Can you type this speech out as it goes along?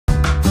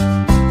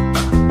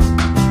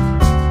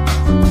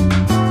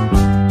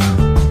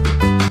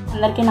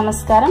అందరికీ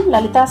నమస్కారం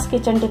Lalitha's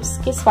kitchen tips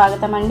కి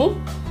స్వాగతం అండి।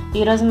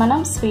 ఈ రోజు మనం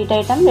స్వీట్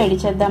ఐటమ్ రెడీ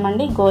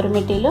చేద్దామండి। గోరు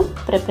మిఠీలు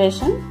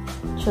ప్రిపరేషన్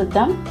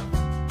చూద్దాం।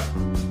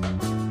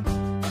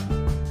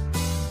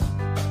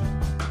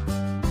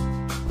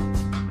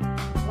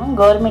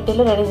 గోరు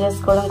మిఠీలు రెడీ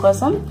చేసుకోవడం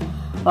కోసం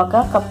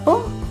ఒక కప్పు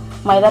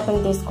మైదా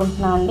పిండి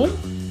తీసుకుంటున్నామండి।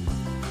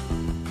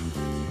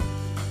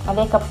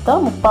 అదే కప్తో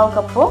ముప్పావు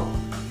కప్పు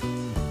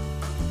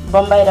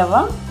బొంబాయి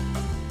రవ్వ,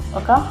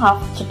 ఒక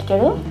హాఫ్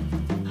చిటికెడు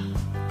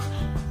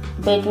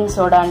బేకింగ్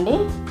సోడా అండి,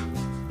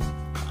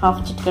 హాఫ్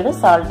చిటికెడు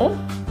సాల్ట్,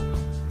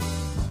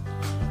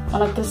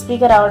 మనకు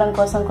క్రిస్పీగా రావడం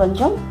కోసం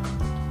కొంచెం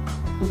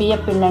బియ్యం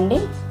పిండి అండి,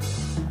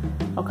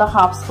 ఒక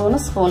హాఫ్ స్పూన్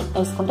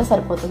వేసుకుంటే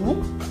సరిపోతుంది।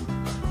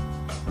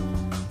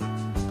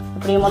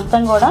 ఇప్పుడు ఈ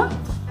మొత్తం కూడా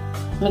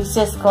మిక్స్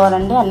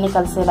చేసుకోవాలండి అన్నీ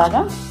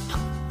కలిసేలాగా।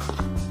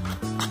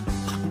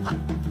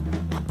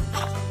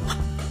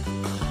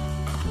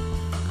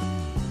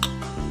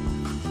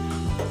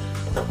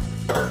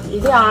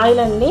 ఇది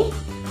ఆయిల్ అండి,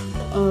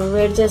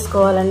 వేడి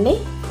చేసుకోవాలండి।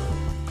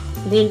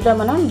 దీంట్లో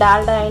మనం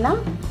డాల్డా అయినా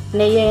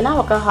నెయ్యి అయినా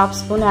ఒక హాఫ్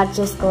స్పూన్ యాడ్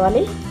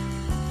చేసుకోవాలి।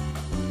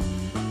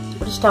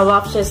 ఇప్పుడు స్టవ్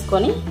ఆఫ్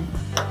చేసుకొని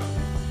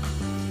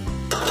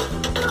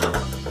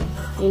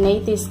ఈ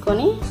నెయ్యి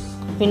తీసుకొని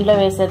పిండిలో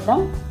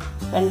వేసేద్దాం।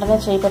 వెంటనే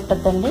చేయి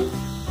పెట్టొద్దండి,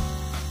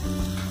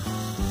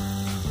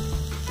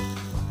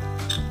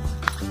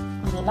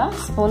 ఇలా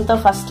స్పూన్తో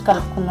ఫస్ట్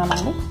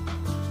కలుపుకుందామండి।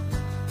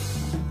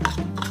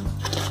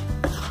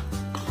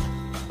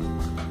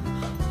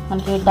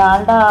 మనకి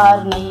డాల్డా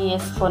నెయ్యి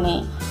వేసుకొని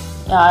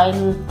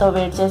ఆయిల్తో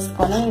వేడి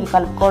చేసుకొని ఇది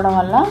కలుపుకోవడం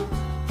వల్ల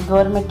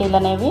గోరు మిఠీలు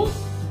అనేవి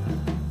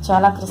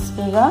చాలా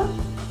క్రిస్పీగా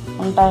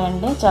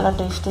ఉంటాయండి, చాలా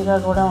టేస్టీగా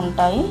కూడా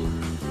ఉంటాయి।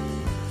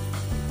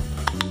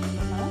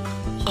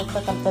 చేతితో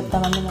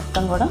కలిపేద్దామండి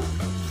మొత్తం కూడా।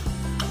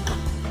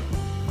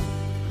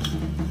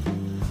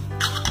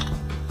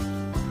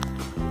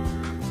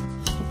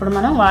 ఇప్పుడు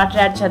మనం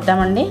వాటర్ యాడ్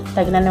చేద్దామండి,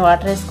 తగినన్ని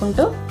వాటర్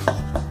వేసుకుంటూ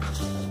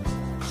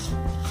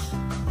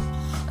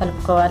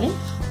కలుపుకోవాలి।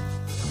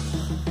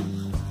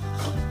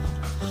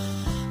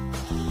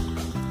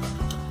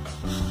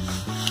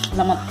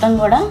 ఇలా మొత్తం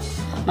కూడా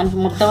మనకి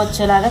ముద్ద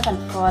వచ్చేలాగా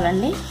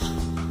కలుపుకోవాలండి।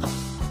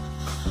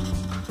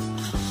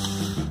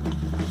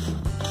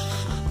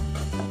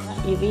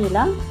 ఇవి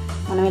ఇలా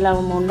మనం ఇలా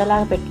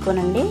ఉండలాగా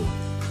పెట్టుకోనండి,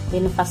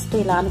 దీన్ని ఫస్ట్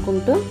ఇలా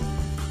అనుకుంటూ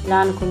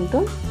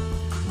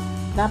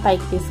ఇలా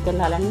పైకి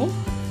తీసుకెళ్ళాలండి।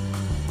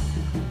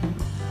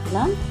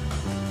 ఇలా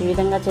ఈ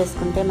విధంగా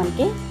చేసుకుంటే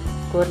మనకి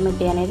గోరు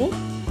మిఠీ అనేది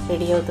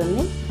రెడీ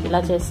అవుతుంది।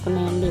 ఇలా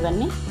చేసుకునేయండి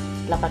ఇవన్నీ,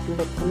 ఇలా పక్కన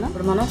పెట్టుకుందాం।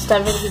 ఇప్పుడు మనం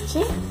స్టవ్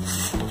వెలిగించి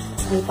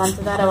ఈ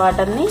పంచదార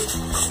వాటర్ని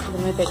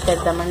దీని మీద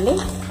పెట్టేద్దామండి,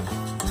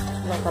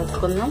 ఇలా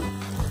కలుపుకుందాం।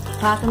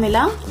 పాకం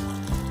ఇలా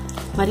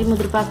మరీ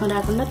ముదురు పాకం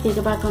రాకుండా తీగ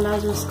పాకంలాగా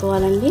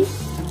చూసుకోవాలండి।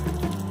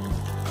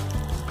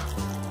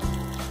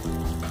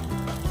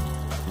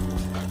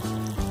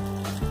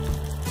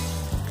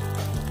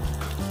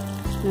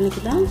 మనకి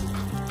ఇలా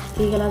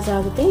తీగలా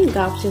సాగితే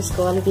ఇంకా ఆఫ్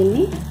చేసుకోవాలి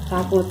దీన్ని,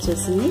 పాకం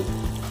వచ్చేసింది।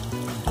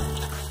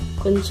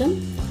 కొంచెం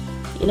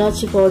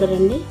ఇలాచీ పౌడర్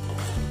అండి,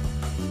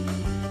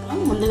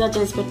 ముందుగా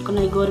చేసి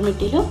పెట్టుకున్న ఈ గోరు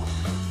మిఠీలు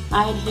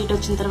ఆయిల్ హీట్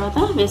వచ్చిన తర్వాత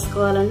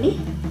వేసుకోవాలండి।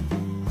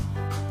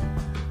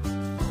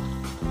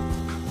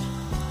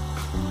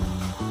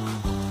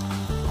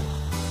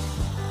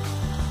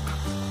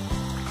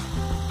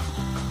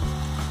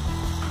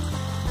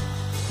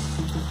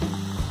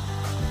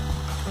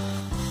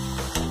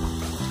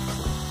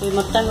 ఇవి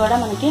మొత్తం కూడా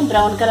మనకి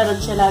బ్రౌన్ కలర్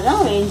వచ్చేలాగా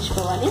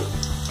వేయించుకోవాలి।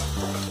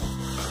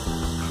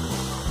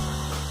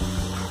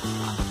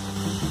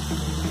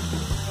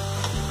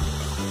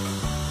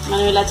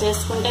 మనం ఇలా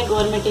చేసుకుంటే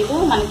గోరు మిఠీలు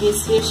మనకి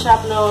స్వీట్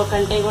షాప్లో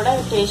కంటే కూడా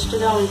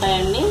టేస్ట్గా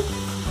ఉంటాయండి।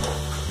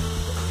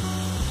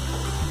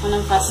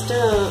 మనం ఫస్ట్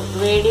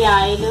వేడి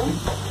ఆయిల్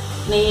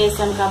నెయ్యి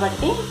వేసాం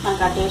కాబట్టి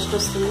మనకు ఆ టేస్ట్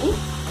వస్తుంది।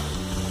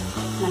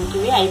 మనకి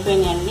ఇవి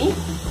అయిపోయినాయండి,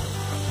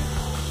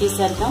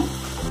 తీసేద్దాం।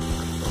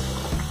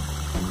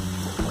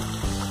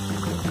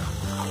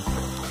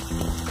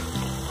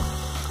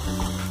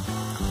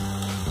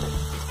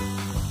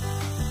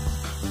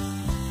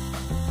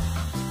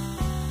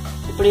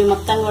 ఇప్పుడు ఈ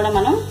మొత్తం కూడా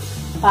మనం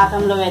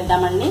పాకంలో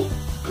వేద్దామండి।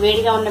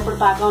 వేడిగా ఉన్నప్పుడు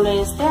పాకంలో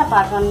వేస్తే ఆ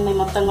పాకాన్ని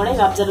మొత్తం కూడా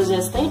ఇవి అబ్జర్వ్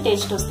చేస్తాయి,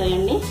 టేస్ట్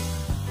వస్తాయండి।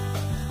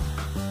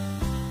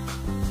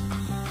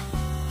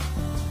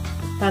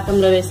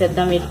 పాకంలో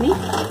వేసేద్దాం వీటిని।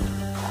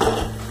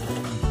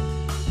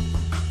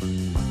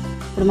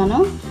 ఇప్పుడు మనం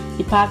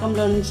ఈ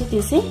పాకంలో నుంచి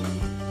తీసి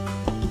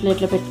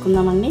ప్లేట్లో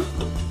పెట్టుకుందామండి।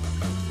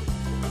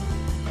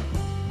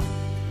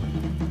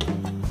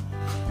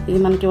 ఇది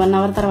మనకి 1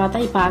 అవర్ తర్వాత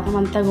ఈ పాకం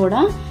అంతా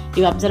కూడా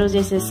ఇవి అబ్జర్వ్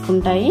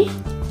చేసేసుకుంటాయి,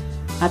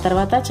 ఆ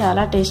తర్వాత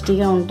చాలా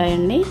టేస్టీగా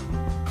ఉంటాయండి।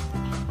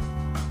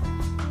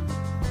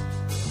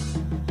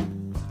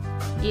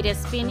 ఈ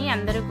రెసిపీని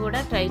అందరూ కూడా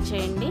ట్రై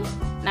చేయండి।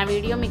 నా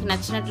వీడియో మీకు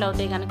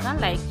నచ్చినట్లయితే కనుక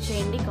లైక్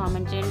చేయండి,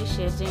 కామెంట్ చేయండి,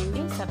 షేర్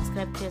చేయండి,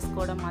 సబ్స్క్రైబ్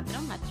చేసుకోవడం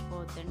మాత్రం మర్చిపోకండి।